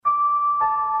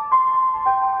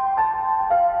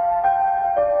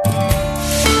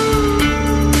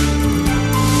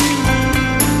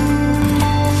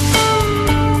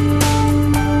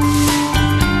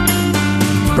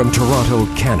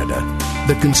Toronto, Canada.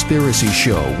 The Conspiracy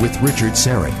Show with Richard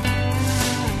Serrett.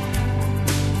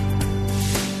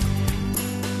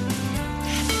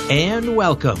 And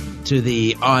welcome to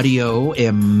the Audio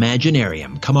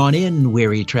Imaginarium. Come on in,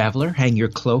 weary traveler. Hang your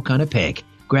cloak on a peg.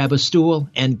 Grab a stool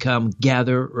and come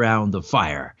gather round the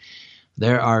fire.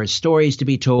 There are stories to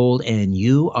be told, and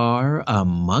you are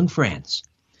among friends.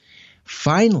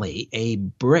 Finally, a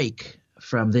break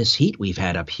from this heat we've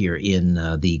had up here in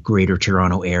the greater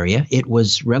Toronto area. It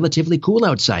was relatively cool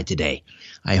outside today.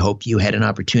 I hope you had an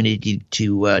opportunity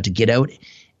to get out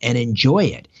and enjoy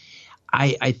it.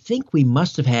 I think we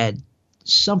must have had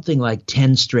something like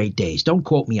 10 straight days. Don't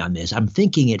quote me on this. I'm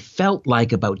thinking it felt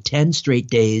like about 10 straight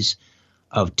days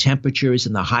of temperatures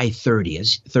in the high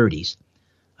 30s.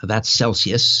 That's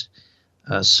Celsius.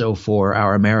 So for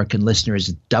our American listeners,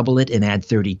 double it and add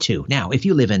 32. Now, if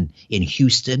you live in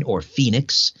Houston or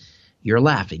Phoenix, you're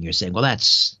laughing. You're saying, well,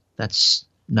 that's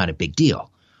not a big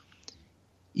deal.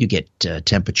 You get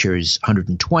temperatures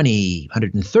 120,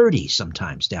 130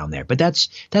 sometimes down there. But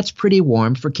that's pretty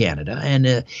warm for Canada.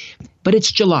 And but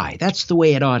it's July. That's the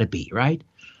way it ought to be, right?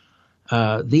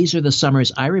 These are the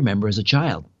summers I remember as a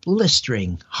child.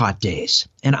 Blistering hot days.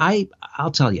 And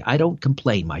I'll tell you, I don't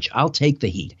complain much. I'll take the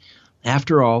heat.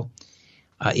 After all,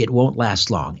 it won't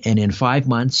last long. And in 5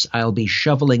 months, I'll be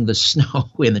shoveling the snow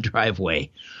in the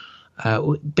driveway.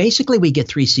 Basically, we get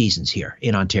 3 seasons here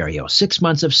in Ontario. 6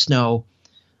 months of snow,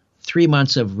 3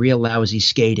 months of real lousy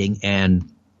skating, and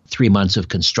 3 months of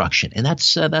construction. And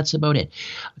that's about it.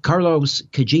 Carlos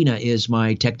Cagina is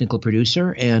my technical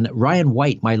producer, and Ryan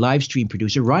White, my live stream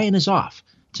producer. Ryan is off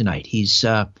tonight. He's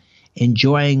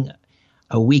enjoying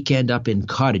a weekend up in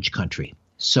cottage country.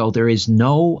 So there is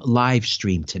no live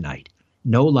stream tonight.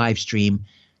 No live stream.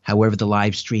 However, the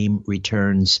live stream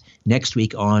returns next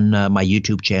week on my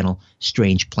YouTube channel,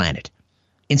 Strange Planet.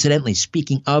 Incidentally,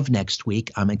 speaking of next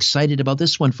week, I'm excited about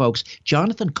this one, folks.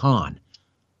 Jonathan Cahn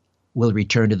will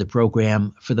return to the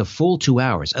program for the full 2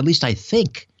 hours. At least I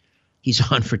think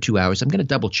he's on for 2 hours. I'm going to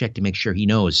double check to make sure he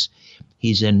knows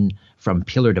he's in from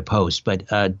pillar to post. But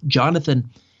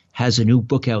Jonathan has a new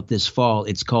book out this fall.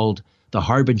 It's called The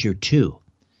Harbinger 2.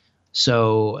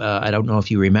 So I don't know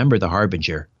if you remember The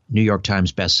Harbinger, New York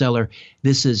Times bestseller.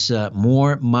 This is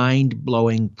more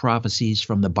mind-blowing prophecies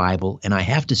from the Bible. And I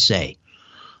have to say,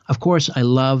 of course, I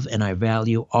love and I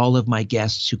value all of my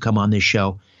guests who come on this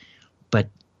show. But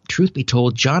truth be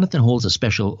told, Jonathan holds a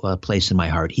special place in my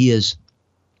heart. He is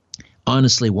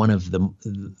honestly one of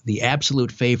the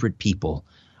absolute favorite people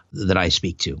that I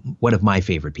speak to, one of my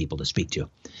favorite people to speak to.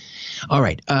 All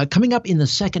right, coming up in the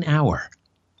second hour,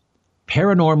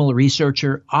 paranormal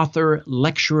researcher, author,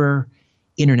 lecturer,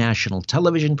 international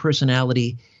television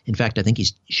personality. In fact, I think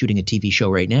he's shooting a TV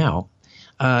show right now.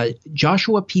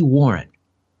 Joshua P. Warren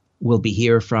will be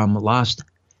here from Las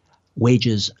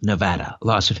Vegas, Nevada,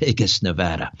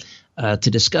 to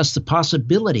discuss the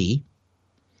possibility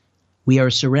we are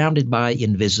surrounded by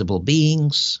invisible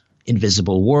beings,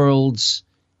 invisible worlds,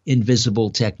 invisible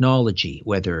technology,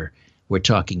 whether we're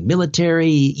talking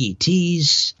military,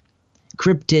 ETs,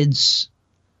 cryptids,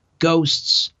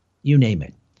 ghosts, you name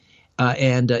it.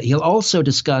 And he'll also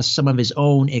discuss some of his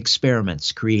own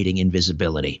experiments creating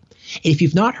invisibility. If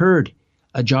you've not heard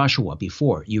Joshua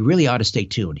before, you really ought to stay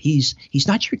tuned. He's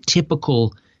not your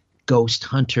typical ghost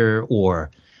hunter or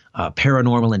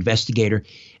paranormal investigator.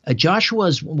 Joshua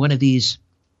is one of these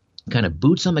kind of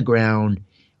boots on the ground,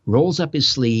 rolls up his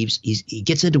sleeves. He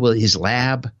gets into his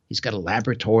lab. He's got a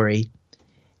laboratory,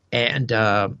 and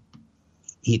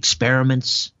he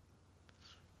experiments.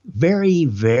 Very,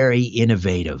 very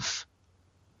innovative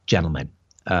gentleman,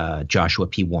 Joshua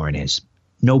P. Warren is.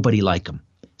 Nobody like him.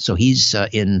 So he's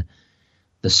in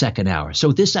the second hour.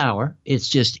 So this hour, it's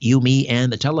just you, me,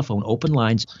 and the telephone open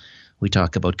lines. We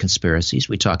talk about conspiracies.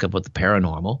 We talk about the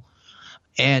paranormal.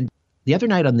 And the other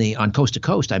night on Coast to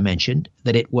Coast, I mentioned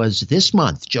that it was this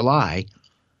month, July.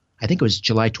 I think it was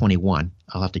July 21.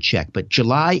 I'll have to check. But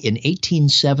July in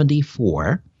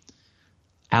 1874,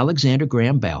 Alexander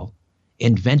Graham Bell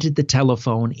invented the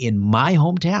telephone in my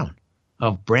hometown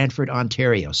of Brantford,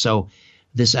 Ontario. So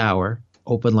this hour,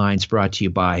 open lines brought to you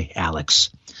by Alex.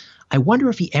 I wonder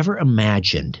if he ever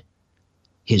imagined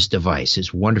his device,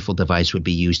 his wonderful device, would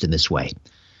be used in this way.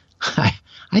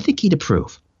 I think he'd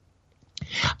approve.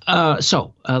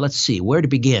 So let's see where to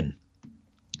begin.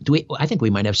 I think we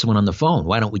might have someone on the phone.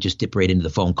 Why don't we just dip right into the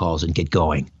phone calls and get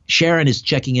going? Sharon is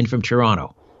checking in from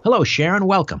Toronto. Hello, Sharon.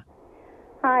 Welcome.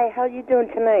 Hi. How are you doing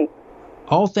tonight?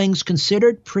 All things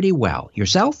considered, pretty well.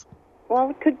 Yourself? Well,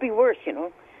 it could be worse, you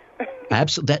know.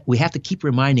 Absolutely. We have to keep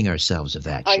reminding ourselves of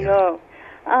that, Sharon. I know.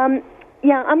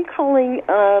 Yeah, I'm calling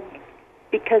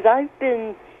because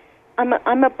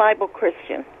I'm a Bible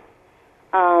Christian.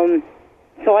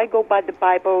 So I go by the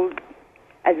Bible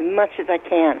as much as I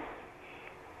can.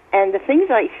 And the things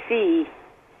I see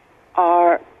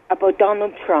are about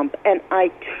Donald Trump, and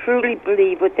I truly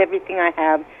believe with everything I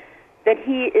have that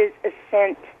he is a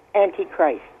sent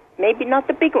Antichrist. Maybe not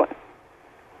the big one,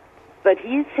 but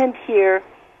he is sent here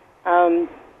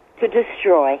to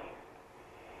destroy.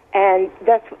 And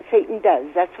that's what Satan does.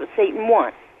 That's what Satan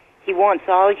wants. He wants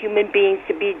all human beings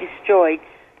to be destroyed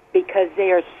because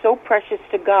they are so precious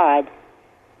to God.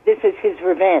 This is his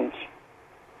revenge.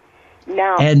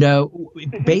 Now, and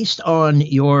based on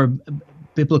your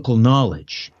biblical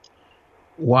knowledge,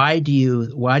 why do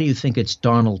you think it's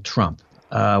Donald Trump?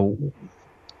 I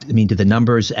mean, do the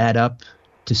numbers add up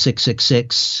to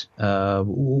 666?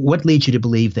 What leads you to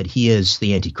believe that he is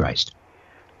the Antichrist?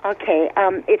 Okay,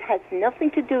 it has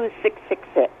nothing to do with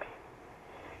 666,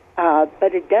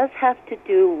 but it does have to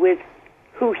do with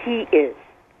who he is.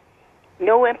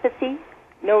 No empathy,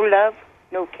 no love,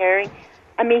 no caring.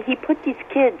 I mean, he put these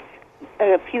kids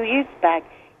a few years back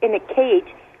in a cage.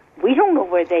 We don't know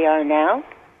where they are now.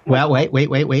 Well,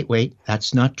 wait.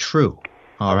 That's not true.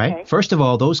 All right. Okay. First of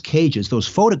all, those cages, those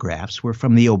photographs were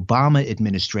from the Obama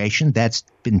administration. That's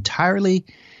entirely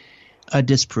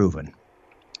disproven.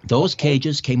 Those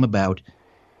cages came about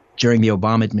during the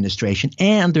Obama administration,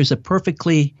 and there's a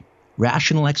perfectly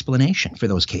rational explanation for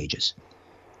those cages.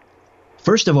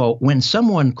 First of all, when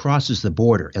someone crosses the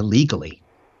border illegally,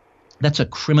 that's a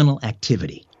criminal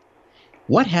activity.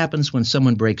 What happens when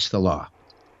someone breaks the law?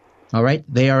 All right,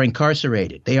 they are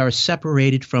incarcerated. They are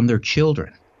separated from their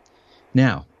children.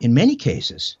 Now, in many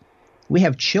cases, we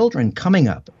have children coming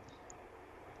up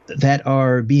that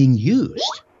are being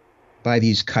used by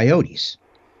these coyotes,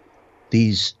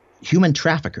 these human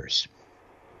traffickers.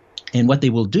 And what they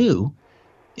will do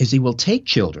is they will take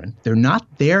children. They're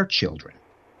not their children.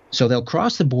 So they'll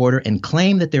cross the border and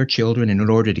claim that they're children in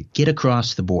order to get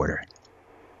across the border.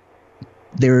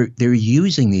 They're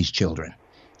using these children.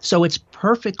 So it's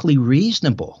perfectly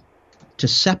reasonable to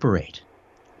separate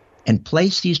and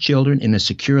place these children in a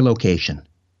secure location.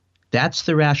 That's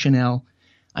the rationale.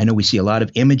 I know we see a lot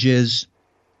of images,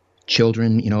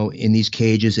 children, in these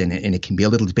cages, and it can be a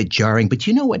little bit jarring. But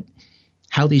you know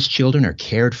how these children are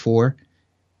cared for?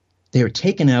 They are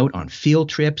taken out on field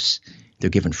trips. They're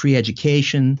given free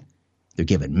education. They're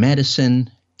given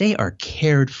medicine. They are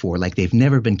cared for like they've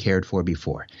never been cared for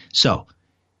before. So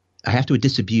I have to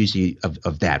disabuse you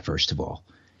of that, first of all.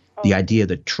 Oh. The idea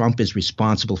that Trump is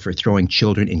responsible for throwing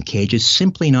children in cages,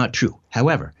 simply not true.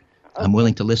 However, I'm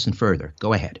willing to listen further.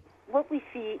 Go ahead. What we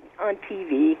see on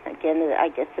TV, again, I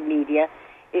guess the media,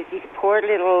 is these poor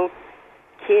little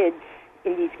kids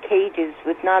in these cages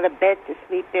with not a bed to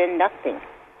sleep in, nothing.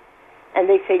 And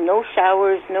they say no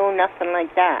showers, no nothing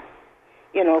like that.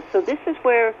 So this is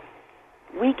where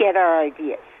we get our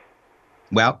ideas.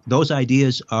 Well, those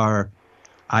ideas are,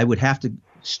 I would have to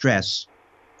stress,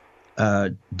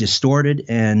 distorted,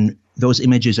 and those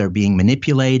images are being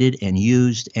manipulated and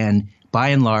used, and by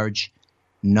and large,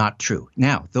 not true.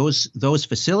 Now, those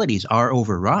facilities are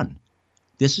overrun.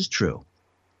 This is true.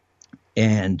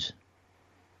 And,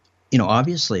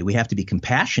 obviously we have to be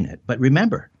compassionate. But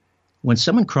remember, when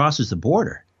someone crosses the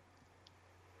border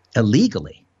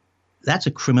illegally, that's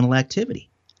a criminal activity.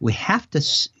 We have to,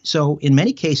 so in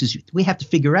many cases, we have to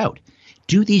figure out,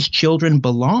 do these children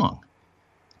belong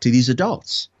to these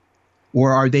adults,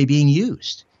 or are they being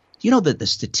used? You know that the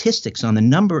statistics on the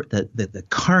number, the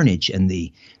carnage and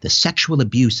the sexual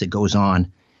abuse that goes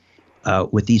on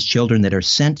with these children that are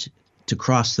sent to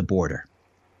cross the border.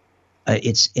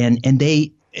 And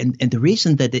the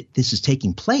reason that this is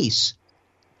taking place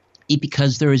is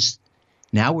because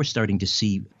now we're starting to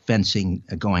see fencing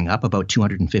going up, about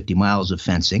 250 miles of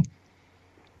fencing,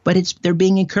 but they're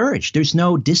being encouraged. There's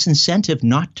no disincentive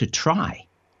not to try.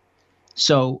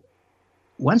 So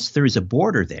once there is a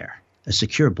border there, a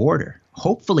secure border,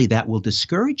 hopefully that will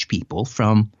discourage people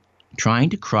from trying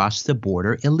to cross the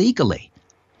border illegally.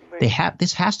 Right.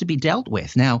 This has to be dealt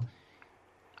with. Now,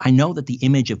 I know that the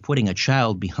image of putting a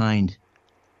child behind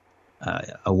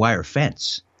a wire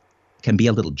fence can be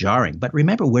a little jarring, but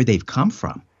remember where they've come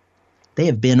from. They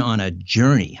have been on a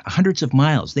journey, hundreds of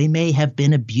miles. They may have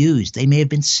been abused. They may have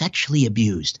been sexually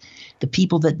abused. The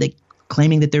people that they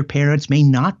claiming that their parents may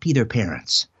not be their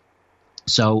parents.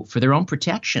 So for their own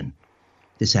protection,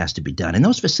 this has to be done. And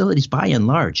those facilities, by and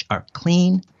large, are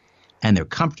clean and they're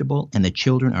comfortable and the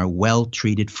children are well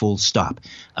treated, full stop.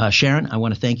 Sharon, I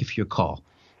want to thank you for your call.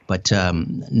 But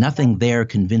nothing there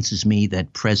convinces me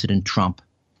that President Trump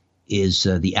is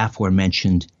the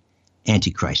aforementioned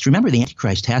Antichrist. Remember, the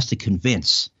Antichrist has to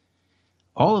convince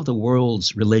all of the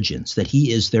world's religions that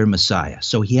he is their Messiah.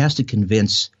 So he has to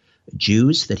convince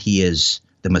Jews that he is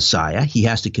the Messiah. He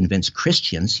has to convince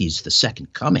Christians he's the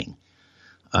second coming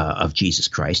of Jesus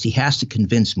Christ. He has to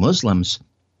convince Muslims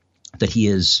that he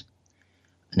is,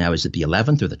 now is it the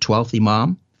 11th or the 12th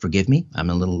Imam? Forgive me, I'm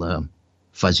a little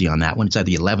fuzzy on that one. It's either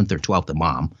the 11th or 12th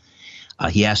Imam.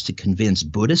 He has to convince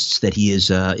Buddhists that he is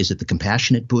it the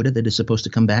compassionate Buddha that is supposed to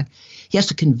come back? He has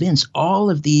to convince all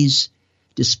of these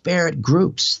disparate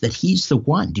groups that he's the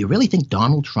one. Do you really think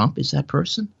Donald Trump is that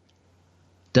person?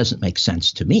 Doesn't make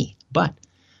sense to me, but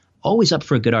always up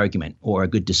for a good argument or a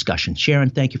good discussion. Sharon,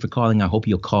 thank you for calling. I hope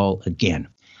you'll call again.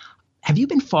 Have you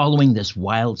been following this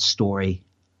wild story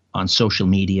on social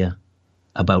media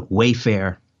about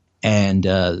Wayfair and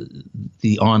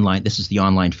the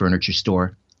online furniture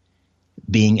store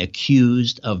being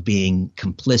accused of being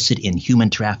complicit in human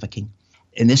trafficking?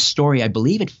 In this story, I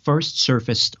believe it first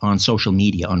surfaced on social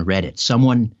media, on Reddit.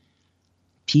 Someone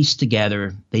pieced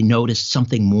together, they noticed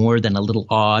something more than a little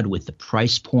odd with the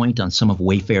price point on some of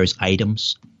Wayfair's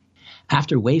items.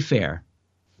 After Wayfair,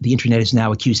 the internet is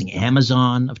now accusing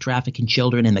Amazon of trafficking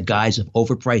children in the guise of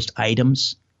overpriced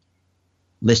items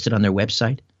listed on their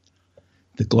website.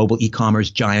 The global e-commerce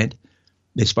giant,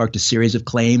 they sparked a series of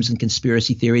claims and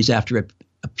conspiracy theories after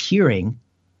appearing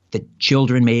that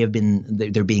children may have been,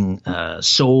 they're being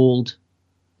sold,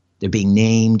 they're being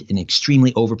named in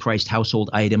extremely overpriced household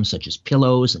items such as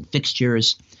pillows and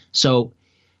fixtures. So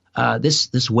this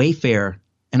Wayfair,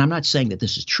 and I'm not saying that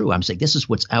this is true, I'm saying this is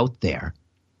what's out there,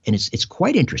 and it's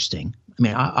quite interesting. I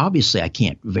mean, obviously I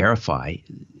can't verify,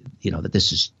 that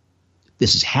this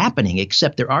is happening,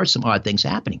 except there are some odd things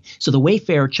happening. So the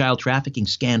Wayfair child trafficking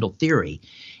scandal theory,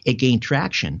 it gained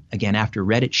traction, again, after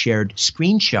Reddit shared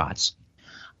screenshots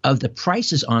of the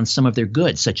prices on some of their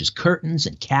goods, such as curtains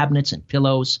and cabinets and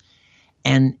pillows.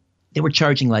 And they were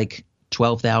charging like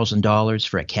 $12,000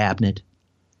 for a cabinet,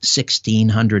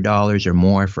 $1,600 or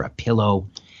more for a pillow.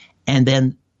 And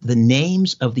then the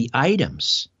names of the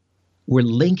items were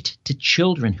linked to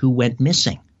children who went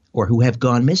missing or who have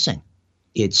gone missing.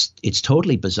 It's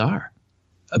totally bizarre.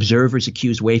 Observers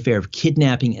accuse Wayfair of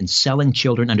kidnapping and selling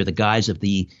children under the guise of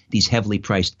these heavily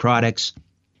priced products,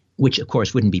 which, of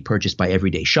course, wouldn't be purchased by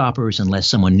everyday shoppers unless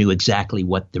someone knew exactly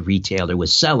what the retailer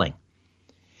was selling.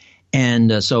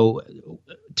 And so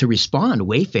to respond,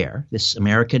 Wayfair, this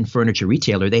American furniture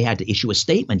retailer, they had to issue a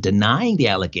statement denying the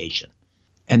allegation.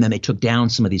 And then they took down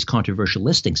some of these controversial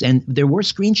listings. And there were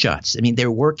screenshots. I mean,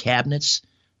 there were cabinets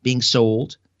being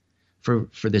sold for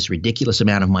this ridiculous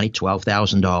amount of money,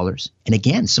 $12,000. And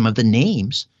again, some of the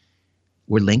names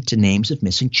were linked to names of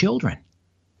missing children.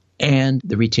 And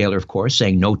the retailer, of course,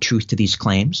 saying no truth to these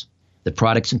claims. The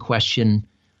products in question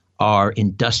are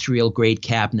industrial-grade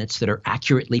cabinets that are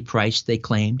accurately priced, they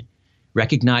claimed.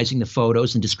 Recognizing the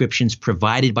photos and descriptions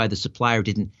provided by the supplier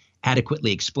didn't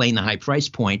adequately explain the high price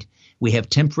point, we have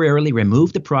temporarily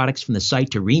removed the products from the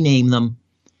site to rename them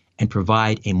and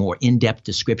provide a more in-depth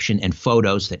description and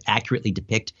photos that accurately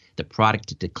depict the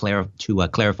product to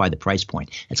clarify the price point.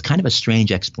 It's kind of a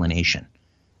strange explanation.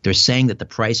 They're saying that the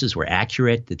prices were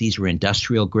accurate, that these were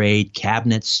industrial-grade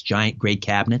cabinets, giant-grade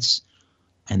cabinets,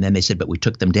 and then they said, but we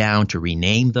took them down to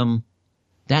rename them.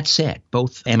 That said,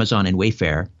 both Amazon and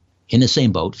Wayfair, in the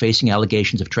same boat, facing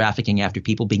allegations of trafficking after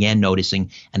people began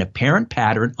noticing an apparent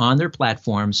pattern on their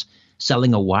platforms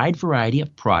selling a wide variety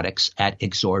of products at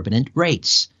exorbitant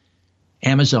rates.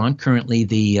 Amazon, currently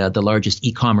the largest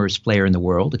e-commerce player in the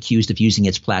world, accused of using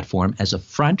its platform as a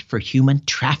front for human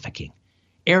trafficking.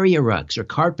 Area rugs or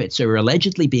carpets are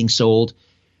allegedly being sold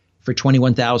for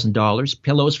 $21,000,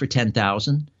 pillows for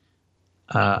 $10,000,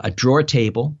 a drawer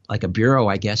table, like a bureau,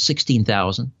 I guess,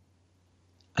 $16,000.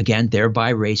 Again, thereby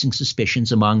raising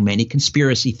suspicions among many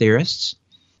conspiracy theorists.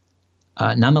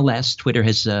 Nonetheless, Twitter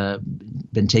has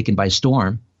been taken by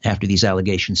storm after these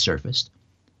allegations surfaced.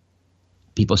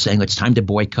 People saying it's time to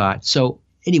boycott. So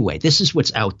anyway, this is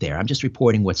what's out there. I'm just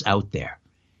reporting what's out there.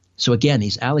 So again,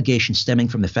 these allegations stemming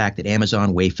from the fact that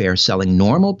Amazon, Wayfair selling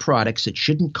normal products that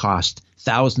shouldn't cost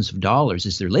thousands of dollars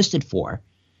as they're listed for,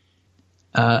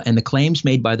 and the claims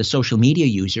made by the social media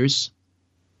users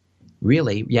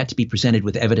really yet to be presented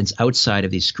with evidence outside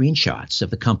of these screenshots of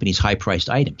the company's high-priced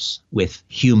items with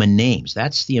human names.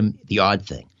 That's the odd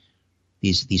thing.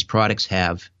 These products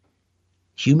have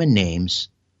human names,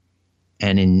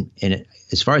 and in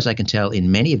as far as I can tell,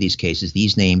 in many of these cases,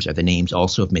 these names are the names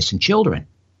also of missing children.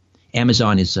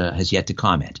 Amazon has yet to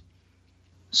comment.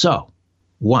 So,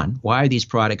 one, why are these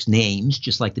products names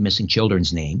just like the missing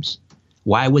children's names?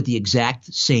 Why would the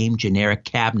exact same generic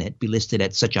cabinet be listed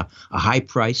at such a high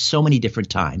price so many different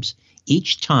times?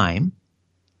 Each time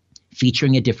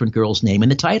featuring a different girl's name in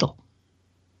the title?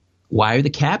 Why are the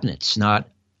cabinets not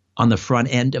on the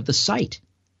front end of the site?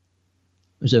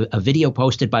 There's a video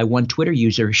posted by one Twitter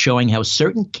user showing how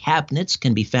certain cabinets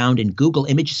can be found in Google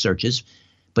image searches,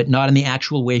 but not in the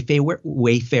actual Wayfair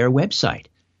website.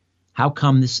 How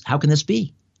can this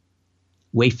be?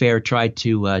 Wayfair tried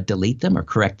to delete them or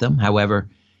correct them. However,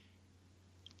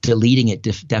 deleting it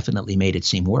definitely made it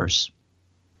seem worse.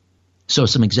 So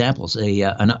some examples: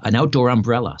 an outdoor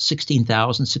umbrella,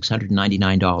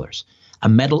 $16,699. A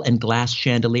metal and glass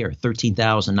chandelier,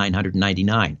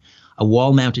 $13,999. A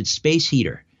wall-mounted space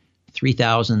heater,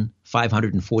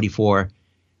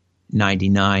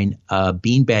 $3,544.99. A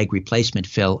beanbag replacement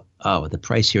fill. Oh, the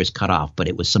price here is cut off, but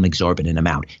it was some exorbitant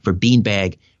amount for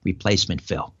beanbag replacement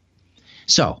fill.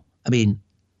 So, I mean,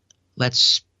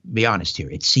 let's be honest here.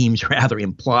 It seems rather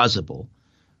implausible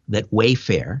that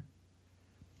Wayfair,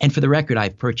 and for the record,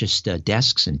 I've purchased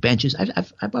desks and benches.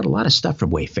 I've bought a lot of stuff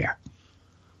from Wayfair.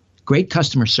 Great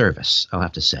customer service, I'll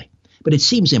have to say. But it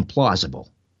seems implausible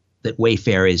that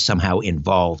Wayfair is somehow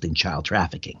involved in child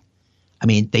trafficking. I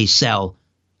mean, they sell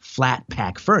flat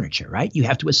pack furniture, right? You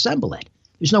have to assemble it.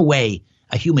 There's no way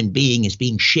a human being is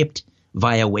being shipped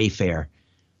via Wayfair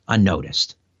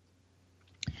unnoticed.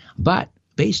 But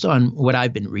based on what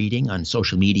I've been reading on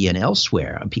social media and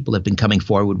elsewhere, people have been coming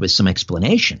forward with some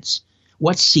explanations.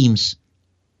 What seems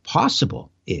possible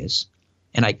is,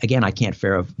 and I can't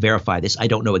verify this. I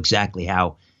don't know exactly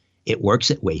how it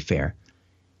works at Wayfair,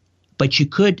 but you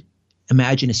could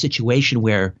imagine a situation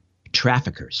where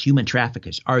human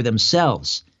traffickers, are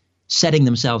themselves setting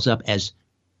themselves up as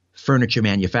furniture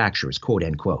manufacturers, quote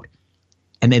unquote.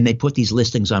 And then they put these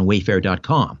listings on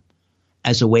Wayfair.com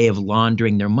as a way of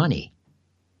laundering their money.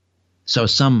 So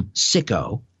some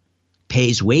sicko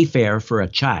pays Wayfair for a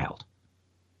child.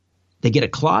 They get a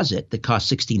closet that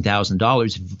costs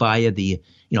 $16,000 via the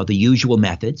usual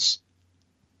methods.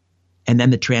 And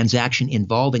then the transaction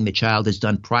involving the child is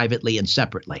done privately and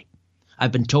separately.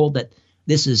 I've been told that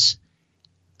this is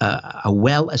a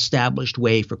well-established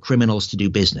way for criminals to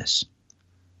do business.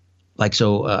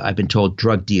 I've been told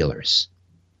drug dealers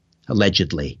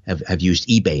allegedly have used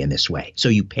eBay in this way. So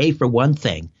you pay for one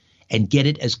thing and get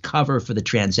it as cover for the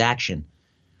transaction,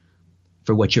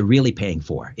 for what you're really paying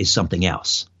for is something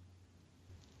else.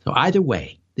 So either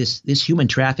way, this human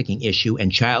trafficking issue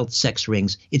and child sex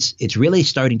rings, it's really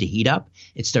starting to heat up.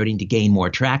 It's starting to gain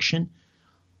more traction,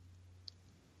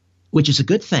 which is a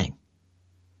good thing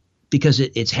because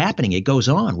it's happening. It goes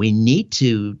on. We need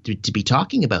to be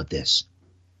talking about this.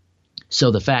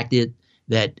 So the fact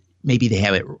that maybe they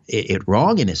have it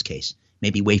wrong in this case,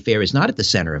 maybe Wayfair is not at the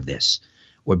center of this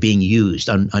or being used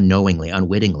unknowingly,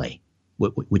 unwittingly,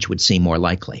 which would seem more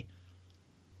likely.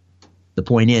 The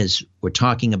point is, we're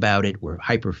talking about it. We're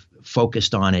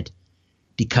hyper-focused on it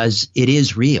because it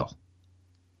is real.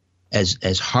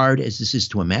 As hard as this is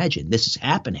to imagine, this is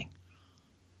happening.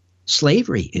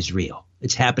 Slavery is real.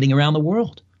 It's happening around the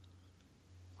world.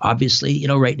 Obviously,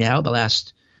 right now, the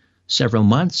last several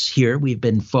months here, we've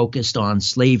been focused on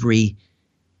slavery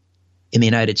in the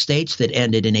United States that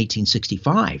ended in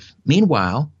 1865.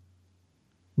 Meanwhile,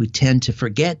 we tend to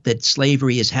forget that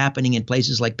slavery is happening in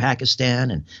places like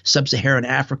Pakistan and sub-Saharan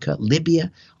Africa,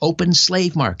 Libya, open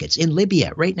slave markets in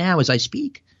Libya right now as I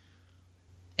speak,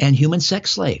 and human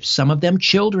sex slaves, some of them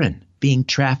children being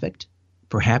trafficked,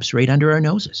 perhaps right under our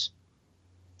noses.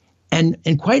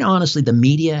 And quite honestly, the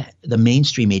media, the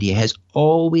mainstream media, has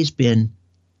always been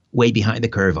way behind the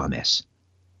curve on this.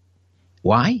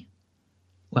 Why?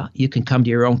 Well, you can come to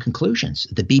your own conclusions.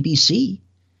 The BBC,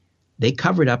 they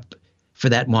covered up for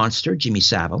that monster, Jimmy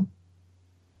Savile.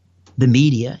 The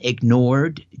media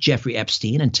ignored Jeffrey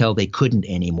Epstein until they couldn't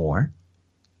anymore.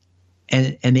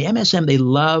 And the MSM, they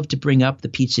love to bring up the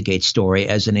Pizzagate story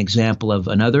as an example of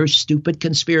another stupid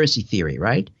conspiracy theory,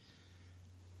 right?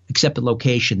 Except the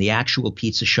location, the actual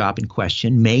pizza shop in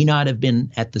question may not have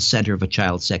been at the center of a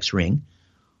child sex ring,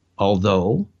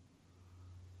 although,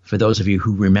 for those of you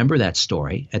who remember that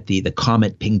story, at the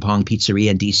Comet Ping Pong Pizzeria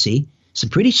in D.C., some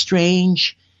pretty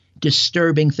strange,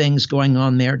 disturbing things going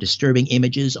on there, disturbing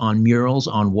images on murals,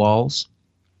 on walls.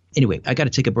 Anyway, I got to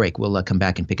take a break. We'll come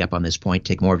back and pick up on this point,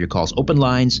 take more of your calls. Open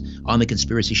lines on The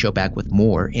Conspiracy Show, back with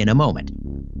more in a moment.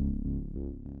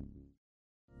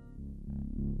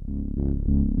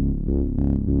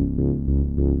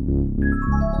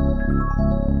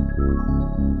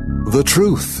 The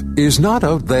truth is not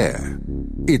out there.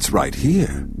 It's right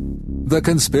here. The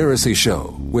Conspiracy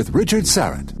Show with Richard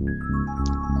Syrett.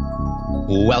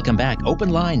 Welcome back. Open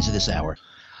lines this hour.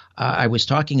 I was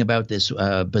talking about this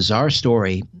bizarre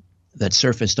story that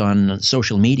surfaced on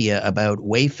social media about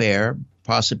Wayfair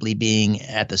possibly being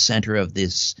at the center of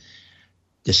this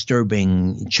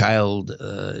disturbing child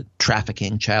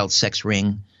trafficking, child sex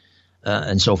ring,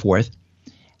 and so forth.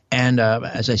 And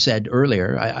as I said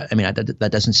earlier, I mean,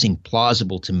 that doesn't seem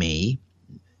plausible to me.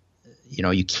 You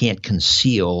know, you can't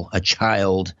conceal a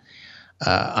child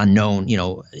unknown, you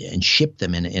know, and ship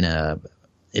them in a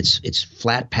it's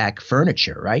flat pack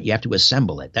furniture, right? You have to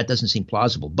assemble it. That doesn't seem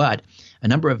plausible. But a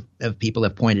number of people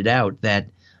have pointed out that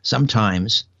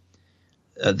sometimes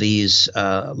these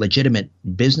legitimate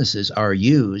businesses are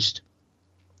used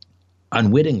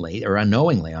unwittingly or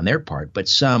unknowingly on their part, but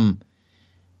some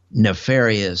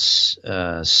nefarious,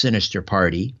 sinister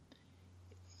party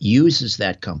uses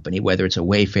that company, whether it's a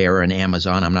Wayfair or an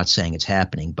Amazon. I'm not saying it's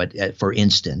happening, but for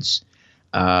instance,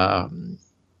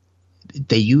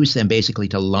 they use them basically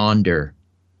to launder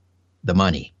the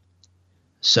money.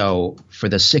 So for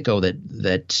the sicko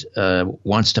that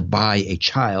wants to buy a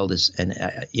child,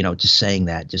 just saying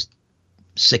that just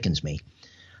sickens me.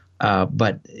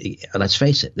 But let's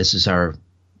face it, this is our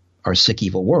sick,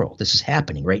 evil world. This is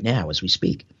happening right now as we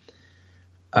speak.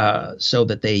 So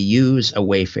that they use a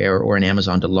Wayfair or an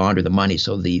Amazon to launder the money.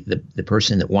 So the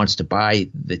person that wants to buy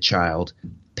the child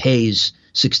pays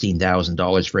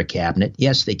 $16,000 for a cabinet.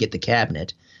 Yes, they get the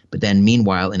cabinet, but then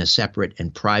meanwhile, in a separate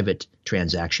and private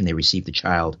transaction, they receive the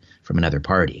child from another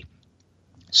party.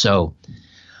 So,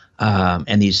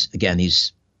 and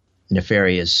these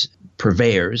nefarious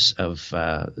purveyors of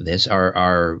this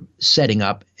are setting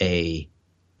up a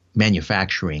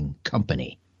manufacturing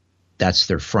company. That's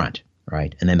their front,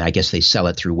 right? And then I guess they sell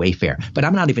it through Wayfair. But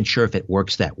I'm not even sure if it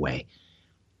works that way.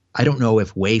 I don't know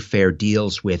if Wayfair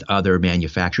deals with other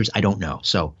manufacturers. I don't know.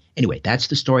 So anyway, that's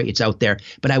the story. It's out there.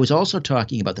 But I was also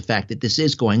talking about the fact that this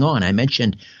is going on. I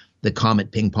mentioned the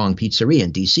Comet Ping Pong Pizzeria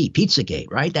in D.C.,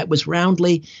 Pizzagate, right? That was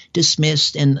roundly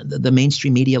dismissed, and the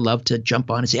mainstream media loved to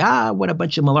jump on and say, what a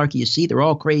bunch of malarkey. You see, they're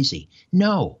all crazy.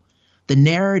 No, the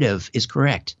narrative is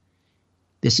correct.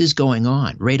 This is going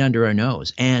on right under our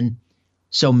nose. And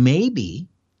so maybe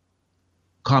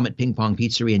Comet Ping Pong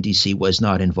Pizzeria in D.C. was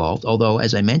not involved, although,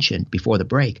 as I mentioned before the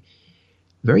break,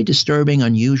 very disturbing,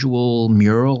 unusual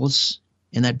murals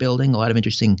in that building, a lot of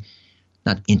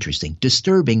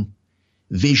disturbing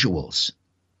visuals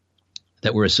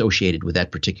that were associated with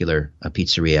that particular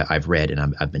pizzeria I've read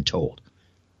and I've been told.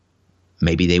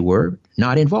 Maybe they were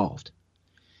not involved,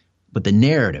 but the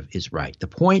narrative is right. The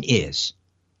point is,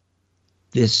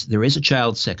 there is a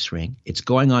child sex ring. It's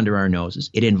going under our noses.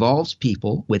 It involves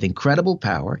people with incredible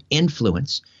power,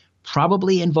 influence,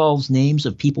 probably involves names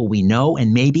of people we know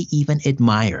and maybe even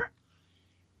admire.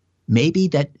 Maybe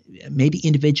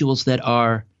individuals that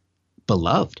are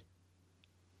beloved.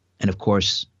 And of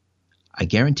course, I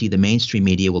guarantee the mainstream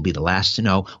media will be the last to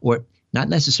know, or not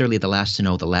necessarily the last to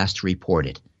know, the last to report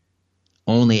it,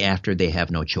 only after they have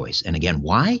no choice. And again,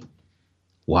 why?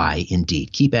 Why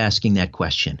indeed? Keep asking that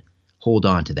question. Hold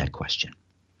on to that question.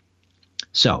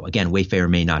 So again, Wayfair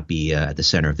may not be at the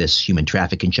center of this human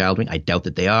trafficking child ring. I doubt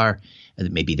that they are.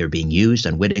 Maybe they're being used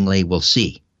unwittingly. We'll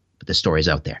see. But the story's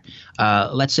out there.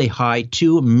 Let's say hi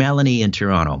to Melanie in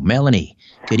Toronto. Melanie,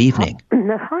 good evening.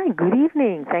 Hi, good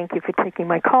evening. Thank you for taking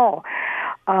my call.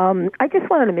 I just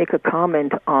wanted to make a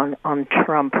comment on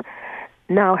Trump.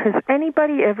 Now, has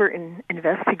anybody ever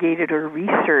investigated or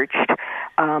researched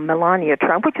Melania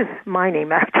Trump, which is my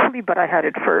name actually, but I had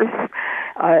it first.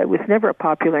 It was never a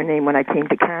popular name when I came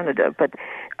to Canada, but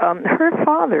her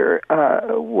father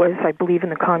was, I believe, in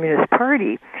the Communist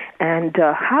Party, and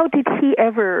how did he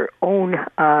ever own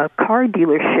a car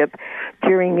dealership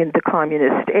during the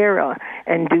communist era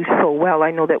and do so well?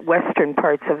 I know that western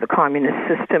parts of the communist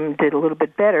system did a little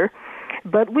bit better,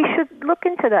 but we should look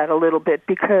into that a little bit,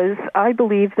 because I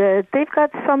believe that they've got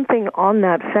something on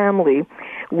that family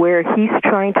where he's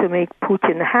trying to make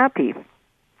Putin happy.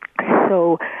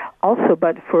 So also,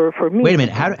 but for me... Wait a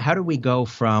minute. How do we go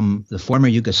from the former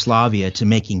Yugoslavia to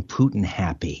making Putin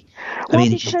happy? Well, I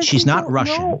mean, she's not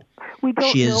Russian. We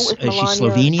don't she know is if she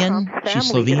Slovenian?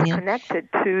 She's Slovenian? Connected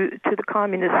to the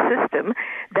communist system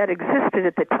that existed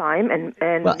at the time and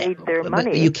made their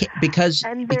money. You can't,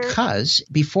 because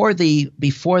before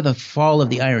the fall of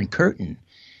the Iron Curtain,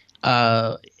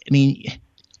 I mean,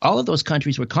 all of those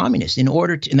countries were communist and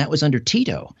that was under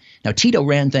Tito. Now, Tito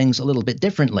ran things a little bit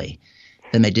differently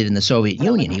than they did in the Soviet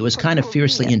Union. He was kind of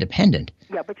fiercely independent.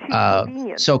 Yeah, but she's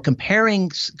Slovenian. So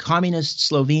comparing communist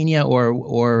Slovenia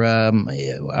or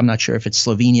I'm not sure if it's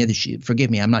Slovenia. Forgive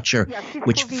me, I'm not sure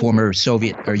which Slovenian. Former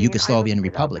Soviet or Yugoslavian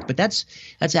republic. But that's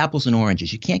apples and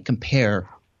oranges. You can't compare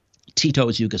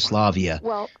Tito's Yugoslavia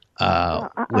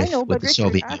I know, but the Richard,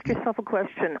 Soviet ask Union. yourself a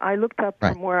question. I looked up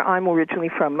Right. from where I'm originally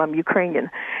from. I'm Ukrainian.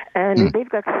 And they've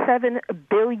got 7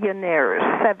 billionaires,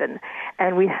 7.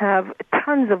 And we have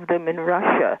tons of them in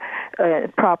Russia,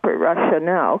 proper Russia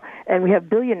now. And we have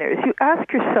billionaires. You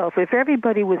ask yourself, if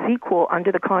everybody was equal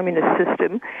under the communist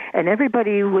system and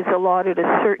everybody was allotted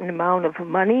a certain amount of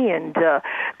money and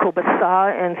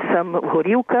kobasa and some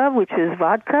horilka, which is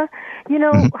vodka,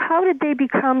 how did they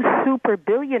become super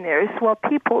billionaires while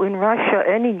people in Russia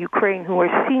and in Ukraine who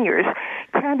are seniors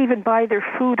can't even buy their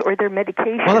food or their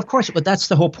medication? Well, of course, but that's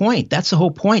the whole point. That's the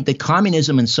whole point. That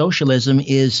communism and socialism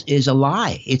is a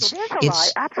lie. It is a lie.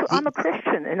 Absolutely. I'm a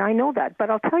Christian, and I know that. But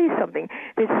I'll tell you something.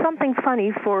 There's something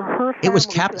funny for her family. It was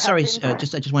Sorry, I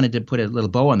just wanted to put a little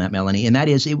bow on that, Melanie, and that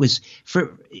is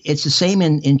it's the same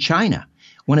in China.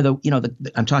 One of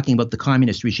the I'm talking about the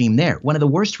communist regime there. One of the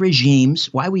worst regimes.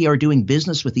 Why we are doing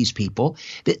business with these people,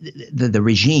 the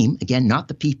regime, again, not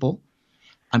the people.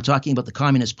 I'm talking about the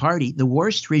Communist Party, the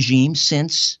worst regime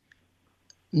since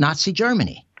Nazi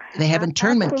Germany. They have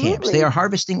internment camps. They are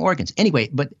harvesting organs. Anyway,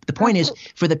 but the point is,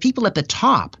 for the people at the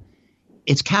top,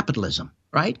 it's capitalism,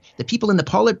 right? The people in the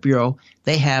Politburo,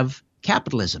 they have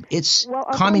capitalism. It's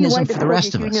communism for the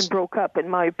rest of us. The Soviet Union broke up, in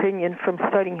my opinion, from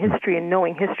studying history and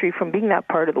knowing history from being that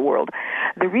part of the world.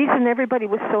 The reason everybody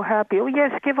was so happy,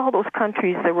 yes, give all those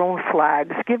countries their own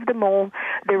flags, give them all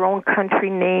their own country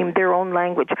name, their own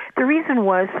language. The reason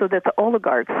was so that the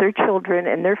oligarchs, their children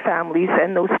and their families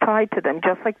and those tied to them,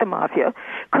 just like the mafia,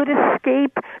 could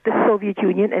escape the Soviet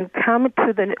Union and come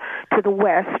to the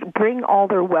West, bring all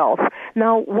their wealth.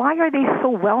 Now, why are they so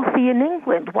wealthy in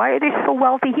England? Why are they so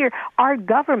wealthy here? Our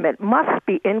government must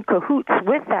be in cahoots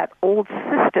with that old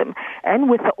system and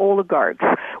with the oligarchs.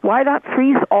 Why not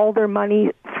freeze all their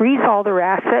money, freeze all their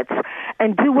assets,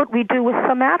 and do what we do with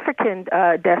some African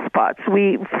despots?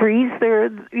 We freeze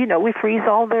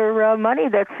all their money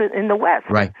that's in the West.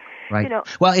 Right.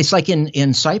 Well, it's like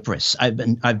in Cyprus. I've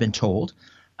been told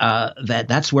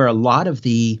that's where a lot of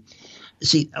these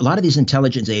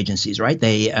intelligence agencies, right?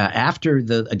 They after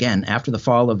the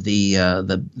fall of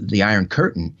the Iron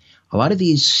Curtain, a lot of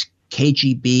these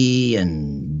KGB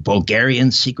and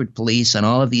Bulgarian secret police and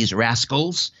all of these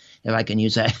rascals, if I can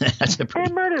use that, that's a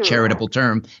pretty charitable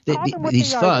term.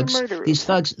 These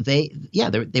thugs, they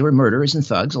were murderers and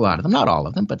thugs. A lot of them, not all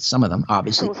of them, but some of them,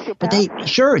 obviously. But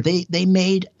they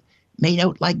made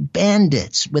out like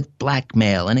bandits with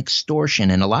blackmail and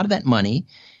extortion, and a lot of that money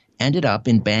ended up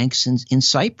in banks in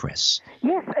Cyprus.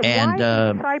 Yes, and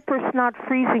why is Cyprus not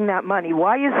freezing that money?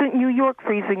 Why isn't New York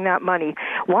freezing that money?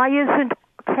 Why isn't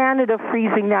Canada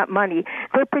freezing that money?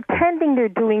 They're pretending they're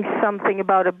doing something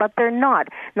about it, but they're not.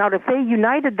 Now, if they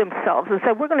united themselves and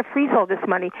said, we're going to freeze all this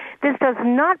money, this does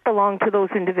not belong to those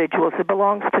individuals. It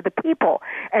belongs to the people.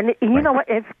 And you know what?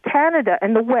 If Canada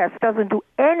and the West doesn't do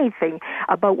anything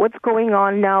about what's going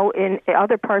on now in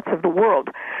other parts of the world,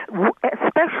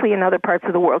 especially in other parts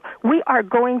of the world, we're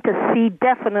going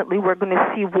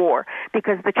to see war,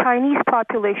 because the Chinese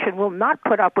population will not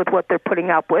put up with what they're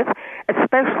putting up with,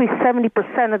 especially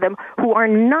 70% of them who are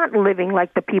not living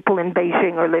like the people in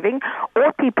Beijing are living,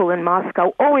 or people in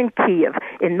Moscow or in Kiev,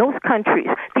 in those countries.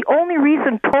 The only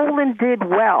reason Poland did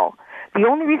well,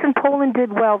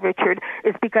 Richard,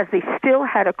 is because they still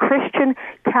had a Christian,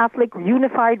 Catholic,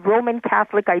 unified Roman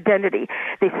Catholic identity.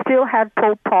 They still had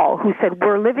Pope Paul, who said,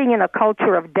 we're living in a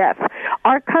culture of death.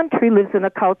 Our country lives in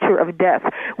a culture of death.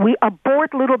 We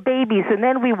abort little babies, and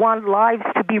then we want lives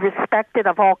to be respected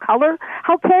of all color.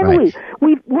 How can we?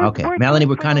 Melanie,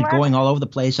 we're kind of going all over the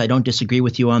place. I don't disagree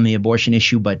with you on the abortion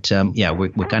issue, but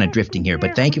we're kind of drifting here.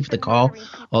 But thank you for the call.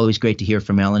 Always great to hear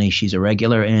from Melanie. She's a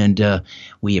regular, and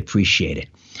we appreciate it.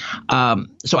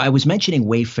 So I was mentioning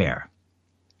Wayfair,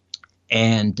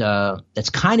 and that's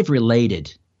kind of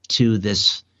related to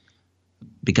this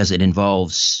because it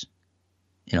involves,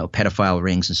 pedophile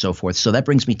rings and so forth. So that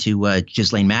brings me to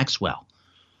Ghislaine Maxwell,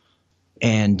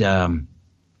 and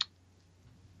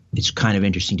it's kind of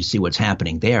interesting to see what's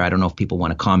happening there. I don't know if people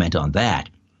want to comment on that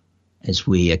as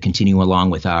we continue along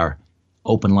with our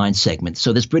open line segment.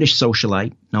 So this British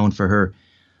socialite, known for her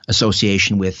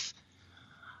association with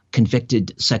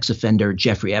convicted sex offender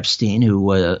Jeffrey Epstein,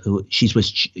 who she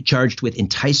was charged with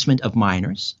enticement of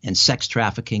minors and sex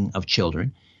trafficking of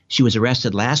children. She was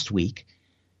arrested last week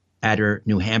at her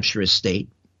New Hampshire estate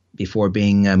before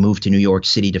being moved to New York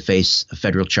City to face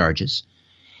federal charges.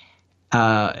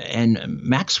 And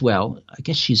Maxwell, I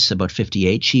guess she's about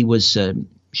 58.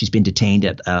 She's been detained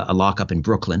at a lockup in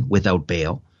Brooklyn without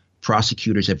bail.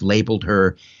 Prosecutors have labeled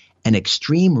her an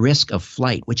extreme risk of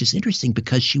flight, which is interesting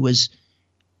because she was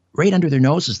right under their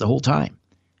noses the whole time.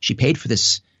 She paid for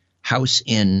this house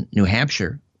in New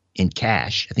Hampshire in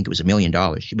cash. I think it was $1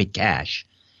 million. She made cash.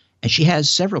 And she has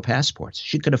several passports.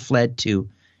 She could have fled to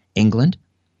England.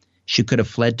 She could have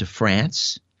fled to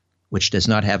France, which does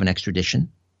not have an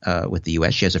extradition with the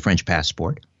U.S. She has a French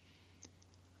passport.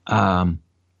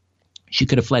 She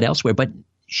could have fled elsewhere, but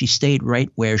she stayed right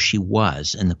where she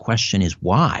was. And the question is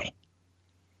why?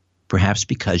 Perhaps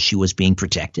because she was being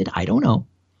protected. I don't know.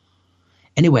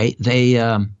 Anyway,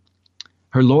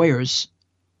 her lawyers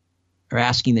are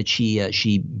asking that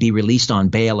she be released on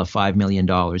bail of $5 million,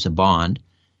 a bond,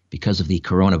 because of the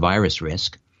coronavirus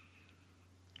risk.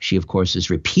 She, of course, is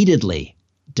repeatedly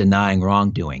denying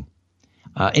wrongdoing.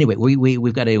 Anyway,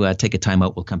 we've got to take a time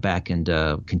out. We'll come back and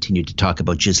continue to talk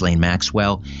about Ghislaine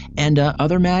Maxwell and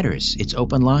other matters. It's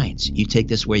open lines. You take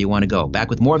this where you want to go. Back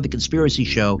with more of The Conspiracy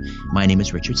Show. My name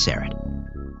is Richard Serrett.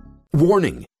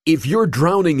 Warning. If you're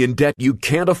drowning in debt you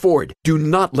can't afford, do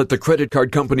not let the credit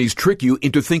card companies trick you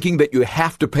into thinking that you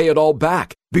have to pay it all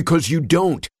back, because you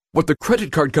don't. What the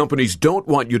credit card companies don't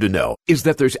want you to know is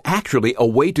that there's actually a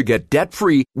way to get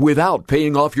debt-free without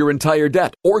paying off your entire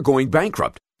debt or going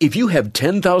bankrupt. If you have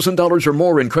 $10,000 or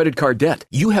more in credit card debt,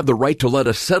 you have the right to let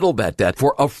us settle that debt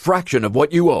for a fraction of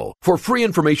what you owe. For free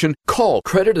information, call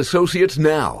Credit Associates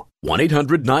now.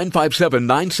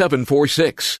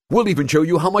 1-800-957-9746. We'll even show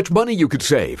you how much money you could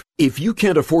save. If you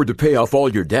can't afford to pay off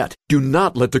all your debt, do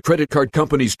not let the credit card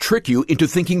companies trick you into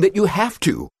thinking that you have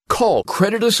to. Call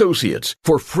Credit Associates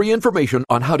for free information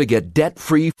on how to get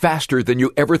debt-free faster than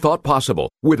you ever thought possible,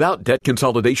 without debt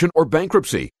consolidation or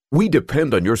bankruptcy. We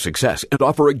depend on your success and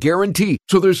offer a guarantee,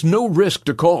 so there's no risk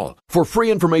to call. For free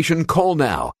information, call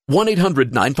now.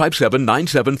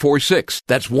 1-800-957-9746.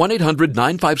 That's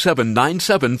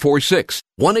 1-800-957-9746.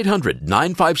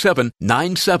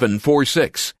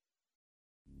 1-800-957-9746.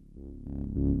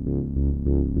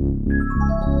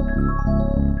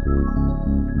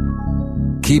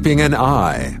 Keeping an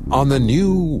eye on the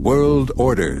New World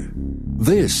Order.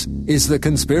 This is The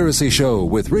Conspiracy Show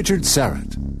with Richard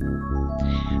Serrett.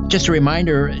 Just a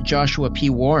reminder, Joshua P.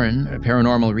 Warren, a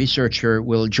paranormal researcher,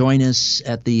 will join us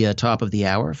at the top of the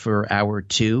hour for hour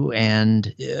 2,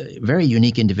 and a very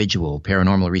unique individual,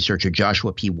 paranormal researcher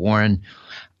Joshua P. Warren.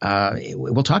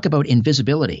 We'll talk about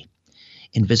invisibility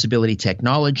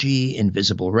technology,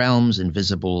 invisible realms,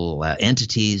 invisible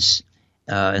entities,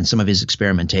 and some of his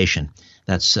experimentation.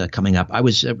 That's coming up. I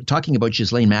was talking about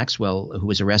Ghislaine Maxwell, who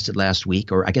was arrested last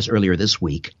week, or I guess earlier this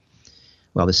week.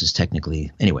 Well, this is technically,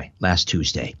 anyway, last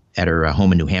Tuesday at her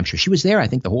home in New Hampshire. She was there, I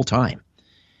think, the whole time.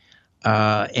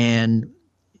 And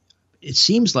it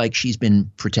seems like she's been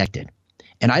protected.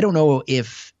 And I don't know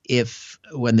if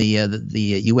when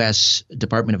the U.S.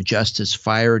 Department of Justice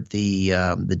fired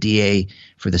the DA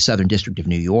for the Southern District of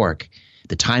New York,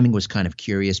 the timing was kind of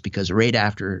curious, because right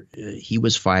after he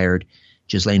was fired,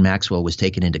 Ghislaine Maxwell was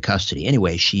taken into custody.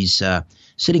 Anyway, she's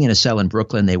sitting in a cell in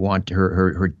Brooklyn. They want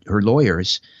her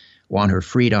lawyers want her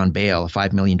freed on bail, a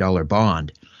 $5 million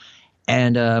bond.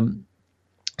 And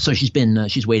so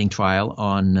she's waiting trial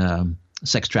on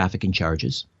sex trafficking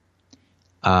charges.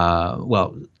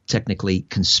 Well, technically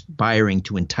conspiring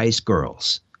to entice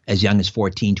girls as young as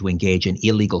 14 to engage in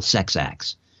illegal sex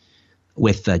acts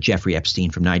with Jeffrey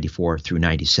Epstein from 94 through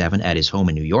 97 at his home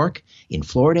in New York, in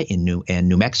Florida, in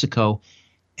New Mexico,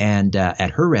 and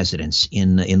at her residence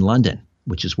in London,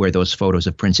 which is where those photos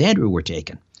of Prince Andrew were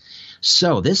taken.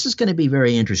 So this is going to be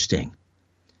very interesting.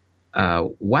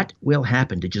 What will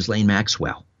happen to Ghislaine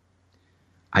Maxwell?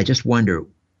 I just wonder,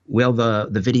 will the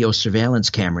video surveillance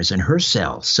cameras in her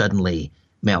cell suddenly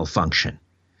malfunction?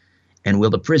 And will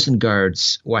the prison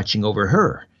guards watching over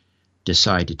her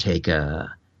decide to take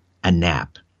a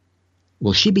nap?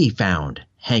 Will she be found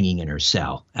hanging in her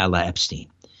cell, a la Epstein?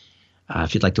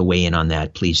 If you'd like to weigh in on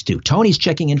that, please do. Tony's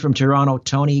checking in from Toronto.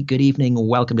 Tony, good evening.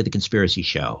 Welcome to The Conspiracy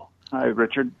Show. Hi,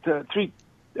 Richard.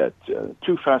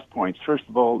 Two fast points. First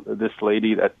of all, this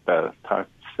lady that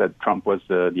said Trump was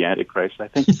the Antichrist, I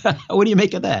think. What do you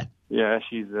make of that? Yeah,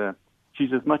 she's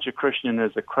as much a Christian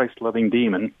as a Christ-loving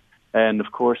demon. And,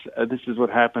 of course, this is what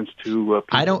happens to people.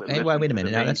 I don't – well, wait a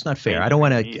minute. Now, that's not fair. I don't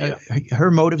want to her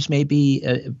motives may be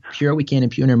pure. We can't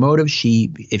impugn her motives.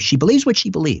 If she believes what she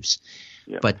believes.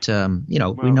 Yeah. But, we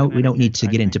don't need to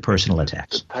get into personal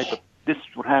attacks. This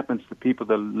is what happens to people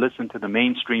that listen to the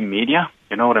mainstream media.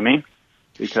 You know what I mean?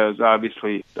 Because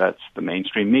obviously that's the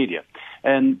mainstream media.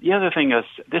 And the other thing is,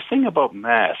 this thing about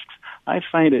masks, I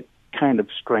find it kind of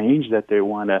strange that they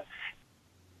want to...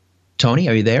 Tony,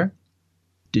 are you there?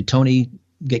 Did Tony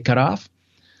get cut off?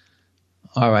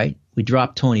 All right. We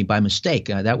dropped Tony by mistake.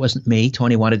 That wasn't me.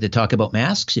 Tony wanted to talk about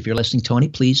masks. If you're listening, Tony,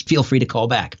 please feel free to call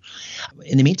back.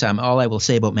 In the meantime, all I will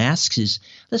say about masks is,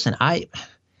 listen, I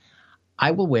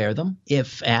I will wear them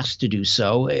if asked to do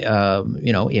so,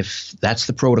 if that's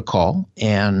the protocol.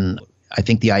 And I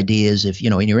think the idea is if,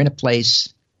 you're in a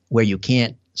place where you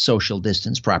can't social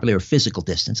distance properly or physical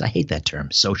distance. I hate that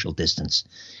term, social distance.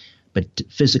 But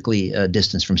physically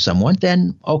distance from someone,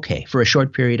 then okay, for a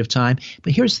short period of time.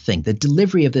 But here's the thing. The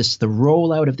delivery of this, the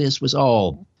rollout of this was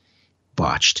all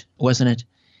botched, wasn't it?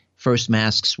 First,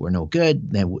 masks were no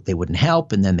good. They wouldn't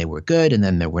help, and then they were good, and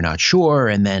then they were not sure.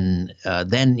 And then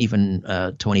even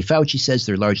Tony Fauci says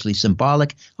they're largely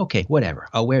symbolic. Okay, whatever.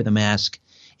 I'll wear the mask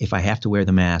if I have to wear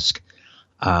the mask.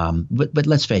 But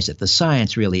let's face it, the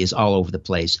science really is all over the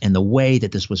place. And the way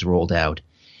that this was rolled out,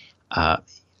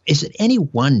 is it any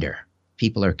wonder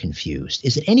people are confused?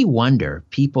 Is it any wonder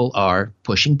people are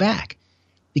pushing back?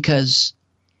 Because,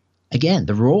 again,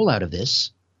 the rollout of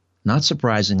this, not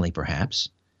surprisingly perhaps,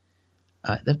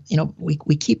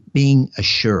 we keep being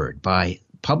assured by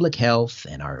public health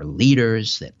and our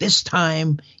leaders that this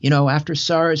time, after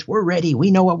SARS, we're ready. We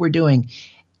know what we're doing.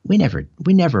 We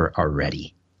never are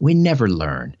ready. We never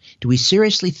learn. Do we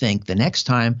seriously think the next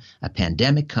time a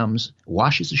pandemic comes,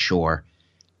 washes ashore,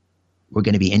 we're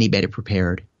going to be any better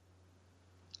prepared?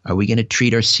 Are we going to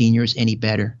treat our seniors any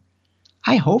better?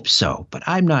 I hope so, but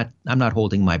I'm not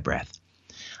holding my breath.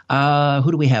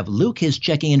 Who do we have? Luke is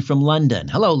checking in from London.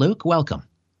 Hello, Luke. Welcome.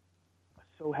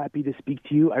 So happy to speak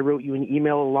to you. I wrote you an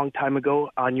email a long time ago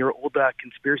on your old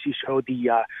conspiracy show,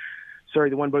 the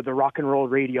one about the rock and roll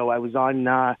radio. I was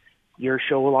on your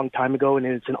show a long time ago, and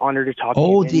it's an honor to talk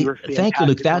to you. Thank you,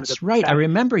 Luke. That's right. I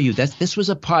remember you. This was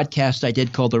a podcast I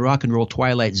did called The Rock and Roll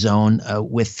Twilight Zone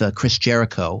with Chris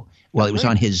Jericho. Well, it was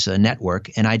on his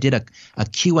network, and I did a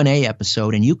Q&A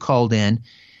episode, and you called in.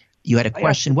 You had a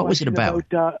question. What was it about?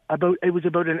 It was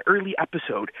about an early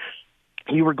episode.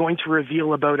 You were going to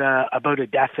reveal about a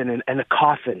death and a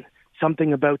coffin.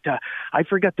 Something about I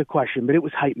forget the question, but it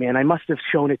was hype, man. I must have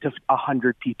shown it to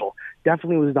 100 people.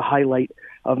 Definitely was the highlight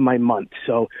of my month.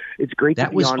 So it's great to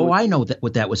be on. I know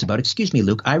what that was about. Excuse me,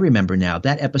 Luke. I remember now.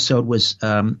 That episode was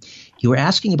you were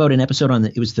asking about an episode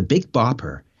it was the Big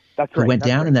Bopper. That's right. Who went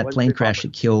down in that plane crash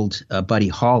that killed Buddy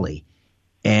Holly.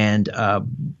 And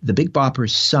the Big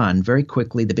Bopper's son, very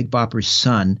quickly, the Big Bopper's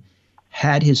son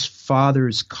had his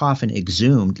father's coffin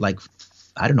exhumed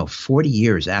 40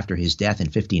 years after his death in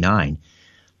 1959.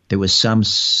 There was some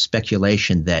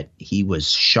speculation that he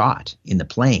was shot in the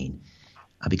plane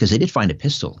because they did find a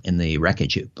pistol in the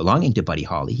wreckage belonging to Buddy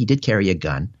Holly. He did carry a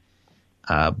gun.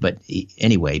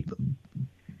 Anyway,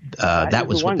 that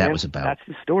was what that was about. That's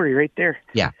the story right there.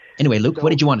 Yeah. Anyway, Luke, what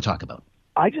did you want to talk about?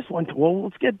 I just want to,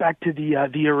 let's get back to the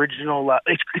original.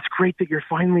 It's great that you're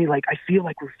finally, I feel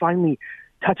like we're finally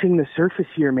touching the surface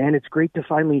here, man. It's great to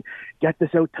finally get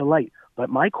this out to light. But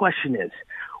my question is,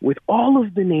 with all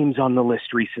of the names on the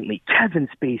list recently, Kevin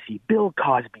Spacey, Bill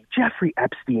Cosby, Jeffrey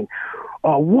Epstein,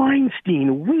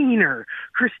 Weinstein, Wiener,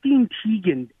 Christine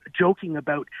Teigen joking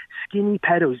about skinny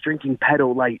pedos drinking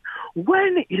pedo light,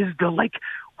 when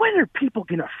are people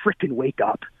going to frickin' wake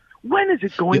up? When is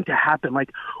it going to happen?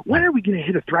 When are we going to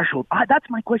hit a threshold? That's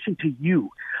my question to you.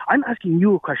 I'm asking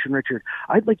you a question, Richard.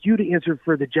 I'd like you to answer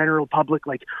for the general public.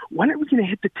 When are we going to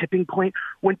hit the tipping point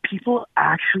when people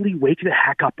actually wake the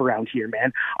heck up around here,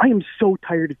 man? I am so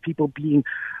tired of people being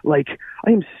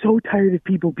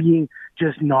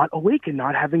just not awake and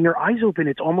not having their eyes open.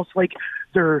 It's almost like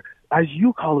they're, as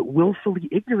you call it, willfully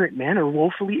ignorant, man, or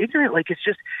woefully ignorant.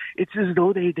 It's as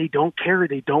though they don't care, or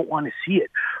they don't want to see it.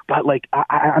 But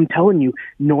I'm telling you,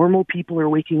 normal people are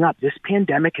waking up. This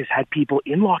pandemic has had people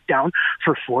in lockdown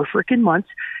for 4 frickin' months,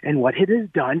 and what it has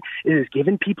done is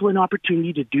given people an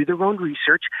opportunity to do their own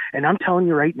research. And I'm telling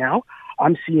you right now,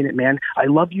 I'm seeing it, man. I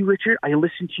love you, Richard. I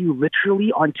listen to you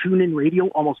literally on TuneIn Radio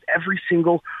almost every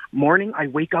single morning. I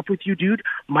wake up with you, dude.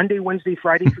 Monday, Wednesday,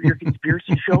 Friday for your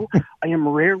conspiracy show. I am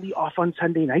rarely off on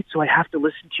Sunday night, so I have to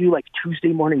listen to you Tuesday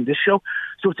morning, this show.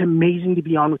 So it's amazing to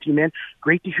be on with you, man.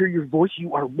 Great to hear your voice.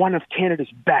 You are one of Canada's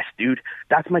best, dude.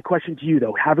 That's my question to you,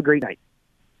 though. Have a great night.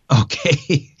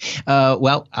 Okay.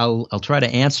 Well, I'll try to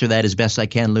answer that as best I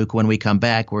can, Luke, when we come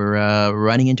back. We're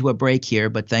running into a break here,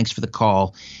 but thanks for the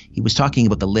call. He was talking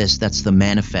about the list. That's the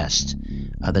manifest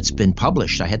that's been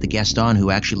published. I had the guest on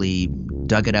who actually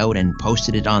dug it out and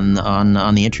posted it on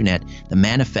the internet. The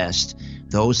manifest,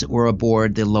 those that were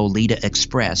aboard the Lolita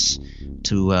Express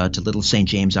to Little St.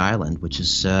 James Island, which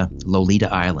is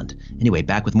Lolita Island. Anyway,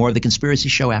 back with more of The Conspiracy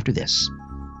Show after this.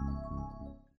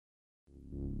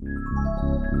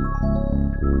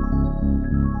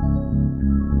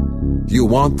 You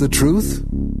want the truth?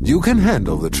 You can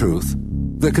handle the truth.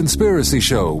 The Conspiracy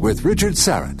Show with Richard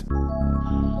Syrett.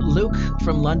 Luke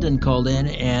from London called in,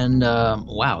 and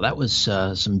wow, that was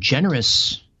some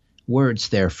generous words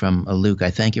there from Luke. I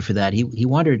thank you for that. He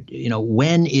wondered,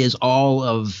 when is all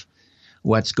of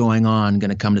what's going on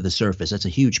going to come to the surface? That's a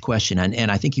huge question.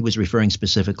 And I think he was referring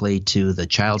specifically to the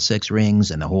child sex rings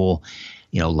and the whole,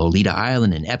 Lolita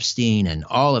Island and Epstein and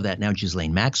all of that. Now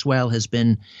Ghislaine Maxwell has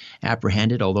been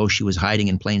apprehended, although she was hiding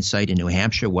in plain sight in New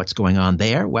Hampshire. What's going on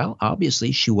there? Well,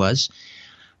 obviously she was,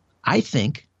 I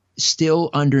think, still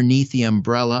underneath the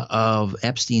umbrella of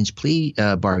Epstein's plea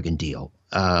bargain deal.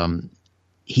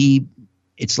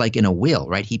 It's like in a will,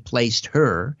 right? He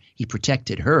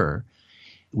protected her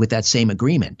with that same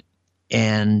agreement.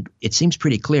 And it seems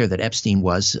pretty clear that Epstein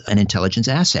was an intelligence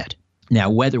asset. Now,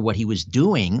 whether what he was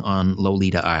doing on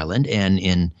Lolita Island and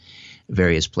in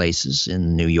various places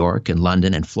in New York and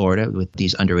London and Florida with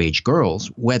these underage girls,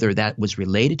 whether that was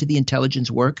related to the intelligence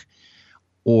work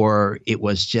or it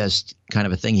was just kind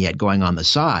of a thing he had going on the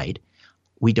side,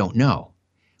 we don't know.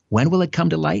 When will it come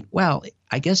to light? Well,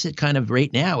 I guess it kind of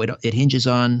right now, it hinges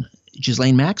on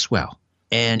Ghislaine Maxwell.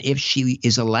 And if she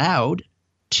is allowed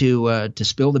to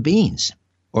spill the beans,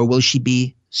 or will she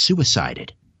be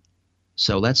suicided?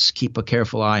 So let's keep a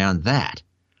careful eye on that.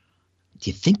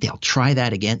 Do you think they'll try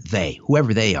that again?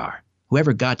 Whoever they are,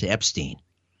 whoever got to Epstein,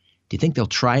 do you think they'll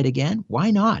try it again?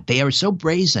 Why not? They are so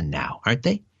brazen now, aren't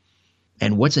they?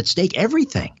 And what's at stake?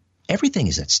 Everything. Everything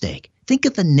is at stake. Think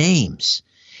of the names.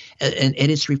 And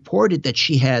it's reported that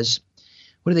she has,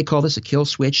 what do they call this, a kill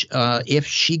switch? If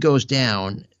she goes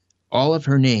down, all of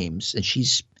her names, and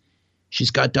she's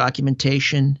got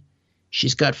documentation,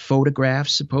 she's got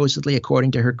photographs, supposedly,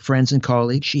 according to her friends and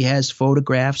colleagues. She has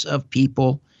photographs of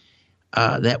people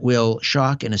that will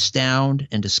shock and astound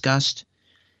and disgust,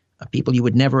 people you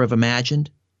would never have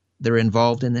imagined that are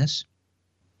involved in this.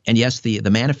 And yes, the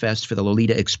manifest for the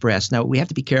Lolita Express. Now, we have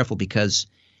to be careful because,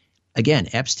 again,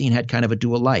 Epstein had kind of a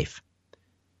dual life.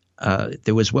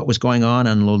 There was what was going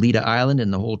on Lolita Island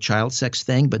and the whole child sex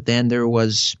thing, but then there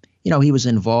was, he was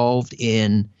involved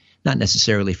in, not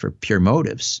necessarily for pure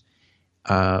motives,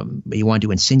 but he wanted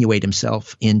to insinuate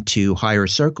himself into higher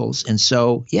circles. And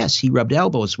so, yes, he rubbed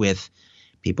elbows with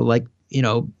people like,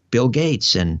 Bill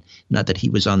Gates, and not that he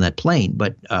was on that plane,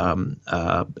 but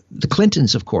the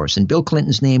Clintons, of course. And Bill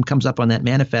Clinton's name comes up on that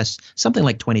manifest something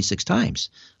like 26 times,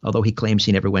 although he claims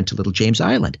he never went to Little James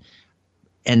Island.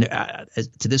 And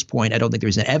to this point, I don't think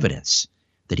there's any evidence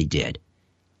that he did.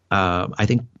 I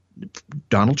think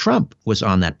Donald Trump was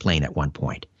on that plane at one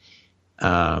point.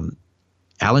 Alan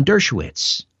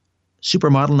Dershowitz,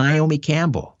 supermodel Naomi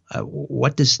Campbell.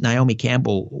 What does Naomi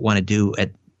Campbell want to do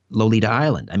at Lolita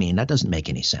Island? I mean, that doesn't make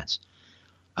any sense.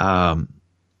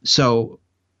 So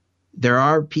there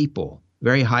are people,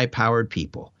 very high-powered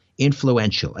people,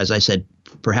 influential, as I said,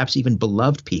 perhaps even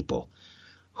beloved people,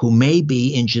 who may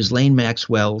be in Ghislaine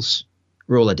Maxwell's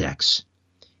Rolodex.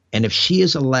 And if she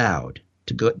is allowed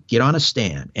to get on a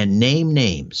stand and name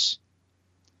names,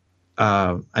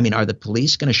 are the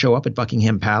police going to show up at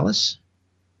Buckingham Palace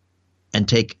and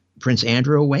take Prince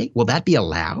Andrew away? Will that be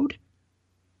allowed?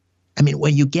 I mean,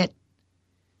 when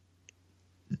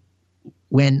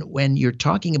you're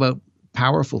talking about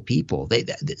powerful people,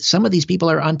 some of these people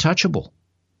are untouchable.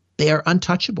 They are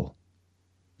untouchable.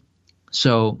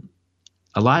 So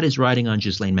a lot is riding on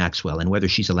Ghislaine Maxwell and whether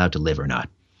she's allowed to live or not.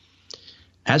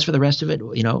 As for the rest of it,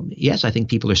 yes, I think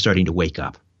people are starting to wake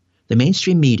up. The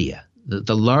mainstream media,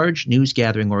 the large news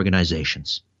gathering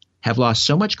organizations have lost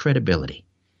so much credibility,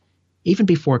 even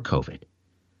before COVID.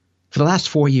 For the last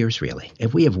 4 years, really,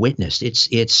 if we have witnessed,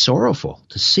 it's sorrowful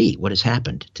to see what has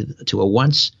happened to a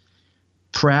once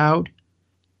proud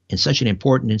and such an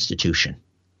important institution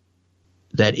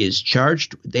that is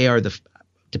charged. They are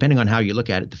depending on how you look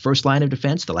at it, the first line of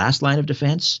defense, the last line of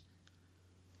defense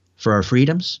for our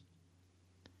freedoms.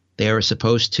 They are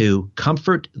supposed to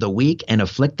comfort the weak and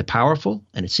afflict the powerful,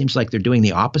 and it seems like they're doing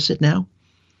the opposite now.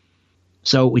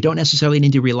 So we don't necessarily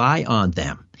need to rely on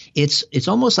them. It's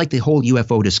almost like the whole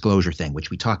UFO disclosure thing,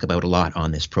 which we talk about a lot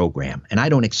on this program. And I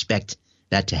don't expect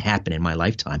that to happen in my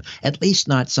lifetime, at least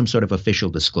not some sort of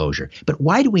official disclosure. But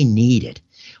why do we need it?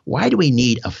 Why do we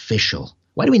need official?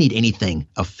 Why do we need anything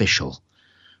official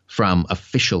from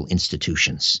official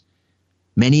institutions,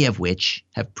 many of which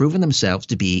have proven themselves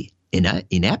to be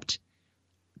inept,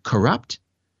 corrupt,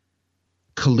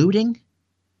 colluding?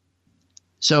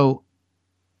 So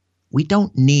we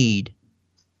don't need,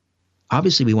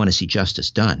 obviously we want to see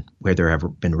justice done where there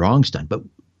have been wrongs done, but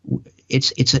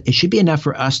it should be enough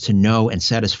for us to know and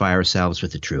satisfy ourselves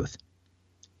with the truth,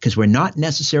 because we're not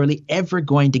necessarily ever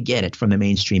going to get it from the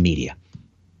mainstream media.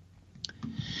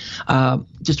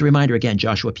 Just a reminder again,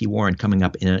 Joshua P. Warren coming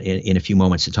up in a few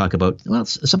moments to talk about, well,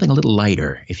 something a little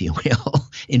lighter, if you will.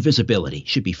 Invisibility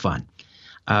should be fun.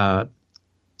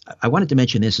 I wanted to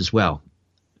mention this as well,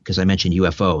 because I mentioned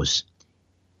UFOs.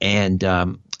 And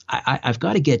I've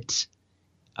got to get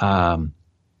Elizondo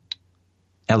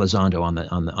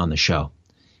on the show,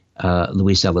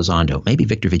 Luis Elizondo. Maybe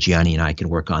Victor Viggiani and I can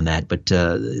work on that. But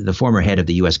the former head of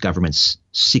the U.S. government's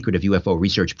secretive UFO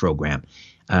research program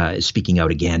is speaking out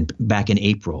again. Back in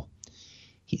April,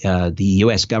 the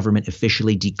U.S. government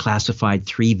officially declassified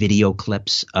 3 video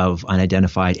clips of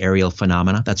unidentified aerial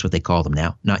phenomena. That's what they call them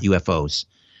now, not UFOs.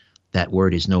 That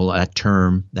word is that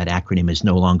acronym is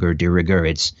no longer de rigueur.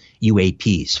 It's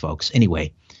UAPs, folks.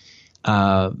 Anyway,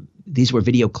 these were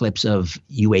video clips of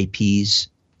UAPs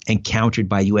encountered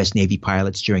by U.S. Navy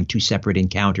pilots during 2 separate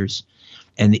encounters.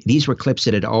 And these were clips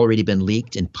that had already been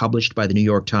leaked and published by the New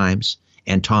York Times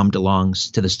and Tom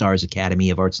DeLonge's To the Stars Academy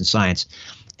of Arts and Science.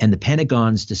 And the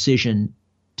Pentagon's decision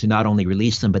to not only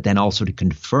release them, but then also to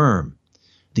confirm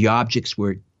the objects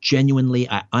were genuinely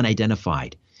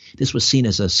unidentified. This was seen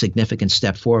as a significant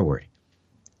step forward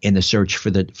in the search for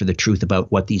the truth about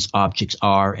what these objects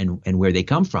are and where they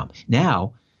come from.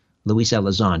 Now, Luis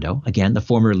Elizondo, again, the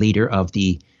former leader of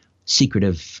the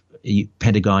secretive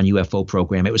Pentagon UFO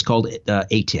program, it was called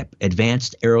ATIP,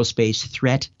 Advanced Aerospace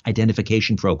Threat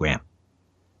Identification Program.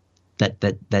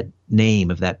 That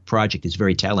name of that project is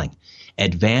very telling.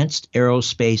 Advanced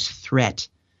Aerospace Threat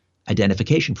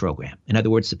Identification Program. In other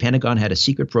words, the Pentagon had a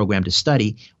secret program to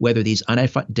study whether these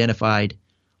unidentified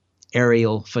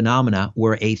aerial phenomena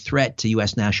were a threat to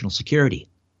U.S. national security.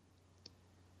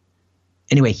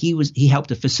 Anyway, he helped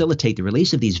to facilitate the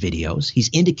release of these videos. He's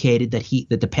indicated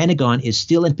that the Pentagon is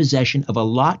still in possession of a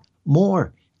lot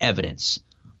more evidence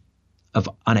of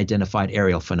unidentified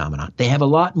aerial phenomena. They have a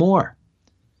lot more.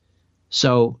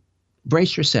 So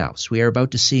brace yourselves. We are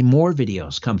about to see more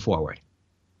videos come forward.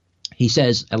 He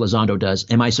says, Elizondo does,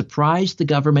 am I surprised the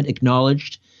government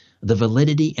acknowledged the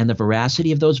validity and the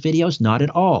veracity of those videos? Not at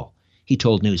all, he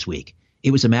told Newsweek.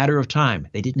 It was a matter of time.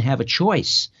 They didn't have a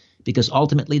choice because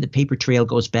ultimately the paper trail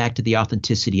goes back to the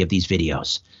authenticity of these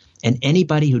videos. And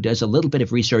anybody who does a little bit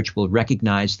of research will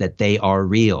recognize that they are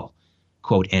real,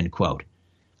 quote, end quote.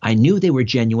 I knew they were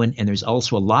genuine, and there's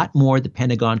also a lot more the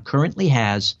Pentagon currently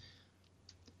has.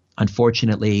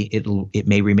 Unfortunately, it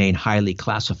may remain highly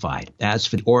classified. As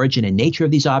for the origin and nature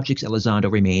of these objects,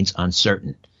 Elizondo remains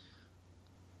uncertain.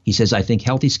 He says, I think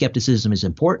healthy skepticism is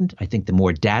important. I think the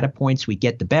more data points we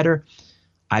get, the better.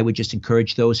 I would just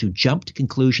encourage those who jump to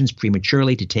conclusions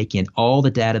prematurely to take in all the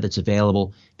data that's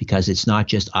available because it's not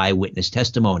just eyewitness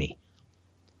testimony.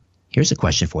 Here's a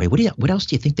question for you. What else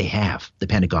do you think they have, the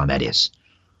Pentagon, that is?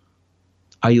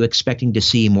 Are you expecting to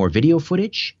see more video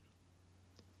footage?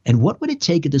 And what would it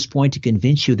take at this point to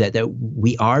convince you that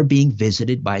we are being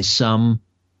visited by some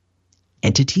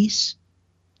entities?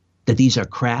 That these are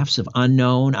crafts of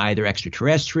unknown, either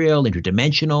extraterrestrial,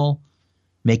 interdimensional,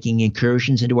 making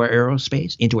incursions into our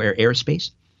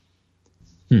airspace?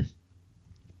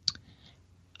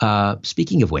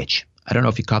 Speaking of which, I don't know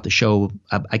if you caught the show.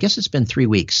 I guess it's been 3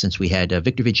 weeks since we had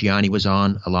Victor Viggiani was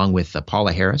on, along with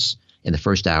Paula Harris in the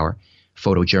first hour,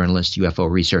 photojournalist, UFO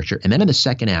researcher. And then in the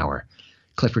second hour,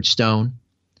 Clifford Stone,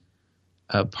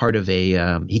 part of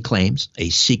he claims, a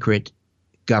secret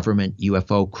government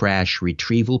UFO crash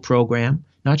retrieval program.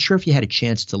 Not sure if you had a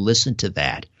chance to listen to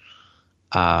that.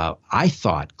 I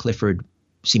thought Clifford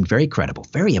seemed very credible,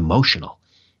 very emotional,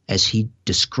 as he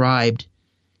described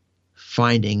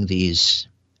finding these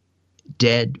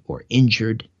dead or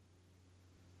injured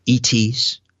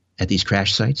ETs at these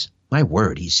crash sites. My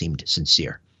word, he seemed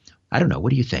sincere. I don't know.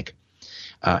 What do you think?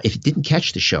 If you didn't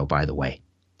catch the show, by the way,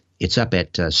 it's up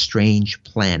at Strange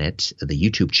Planet, the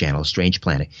YouTube channel, Strange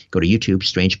Planet. Go to YouTube,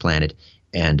 Strange Planet,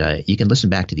 and you can listen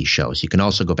back to these shows. You can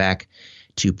also go back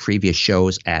to previous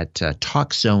shows at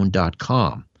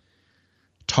TalkZone.com.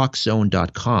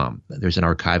 TalkZone.com. There's an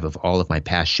archive of all of my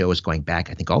past shows going back,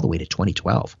 I think, all the way to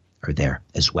 2012 are there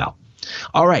as well.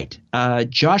 All right.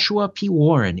 Joshua P.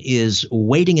 Warren is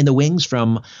waiting in the wings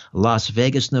from Las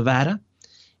Vegas, Nevada.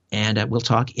 And we'll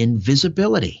talk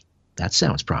invisibility. That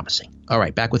sounds promising. All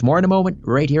right, back with more in a moment,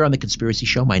 right here on The Conspiracy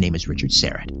Show. My name is Richard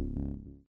Serrett.